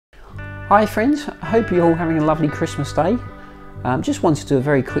Hi friends, I hope you're all having a lovely Christmas day. Just wanted to do a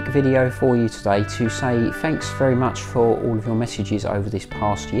very quick video for you today to say thanks very much for all of your messages over this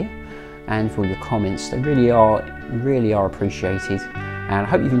past year and for your comments. They really are appreciated, and I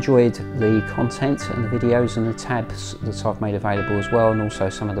hope you've enjoyed the content and the videos and the tabs that I've made available as well, and also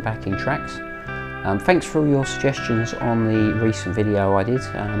some of the backing tracks. Thanks for all your suggestions on the recent video I did.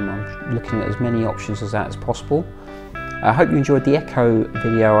 I'm looking at as many options as that as possible. I hope you enjoyed the Echo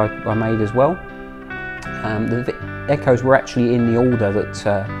video I made as well. The Echoes were actually in the order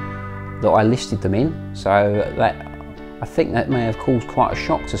that I listed them in, so I think that may have caused quite a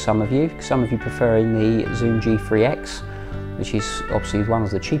shock to some of you. Some of you preferring the Zoom G3X, which is obviously one of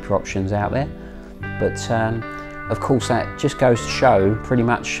the cheaper options out there. But of course that just goes to show pretty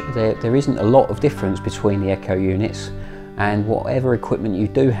much there isn't a lot of difference between the Echo units, and whatever equipment you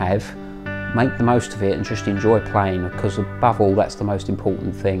do have, make the most of it and just enjoy playing, because above all that's the most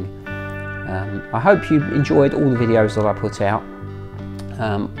important thing. I hope you enjoyed all the videos that I put out.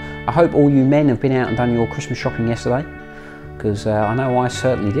 I hope all you men have been out and done your Christmas shopping yesterday, because I know I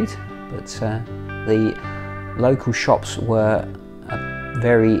certainly did, but the local shops were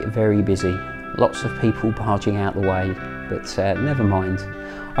very busy. Lots of people barging out the way, but never mind.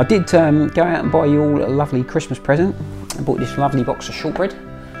 I did go out and buy you all a lovely Christmas present. I bought this lovely box of shortbread,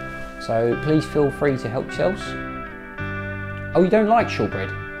 so please feel free to help yourselves. Oh, you don't like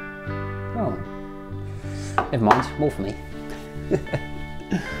shortbread? Oh, never mind, more for me.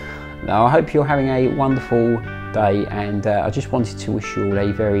 No, I hope you're having a wonderful day, and I just wanted to wish you all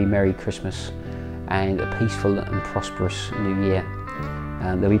a very Merry Christmas and a peaceful and prosperous New Year.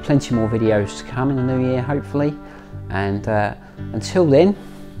 There'll be plenty more videos to come in the New Year, hopefully, and until then,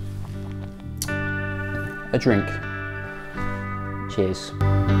 a drink. Cheers.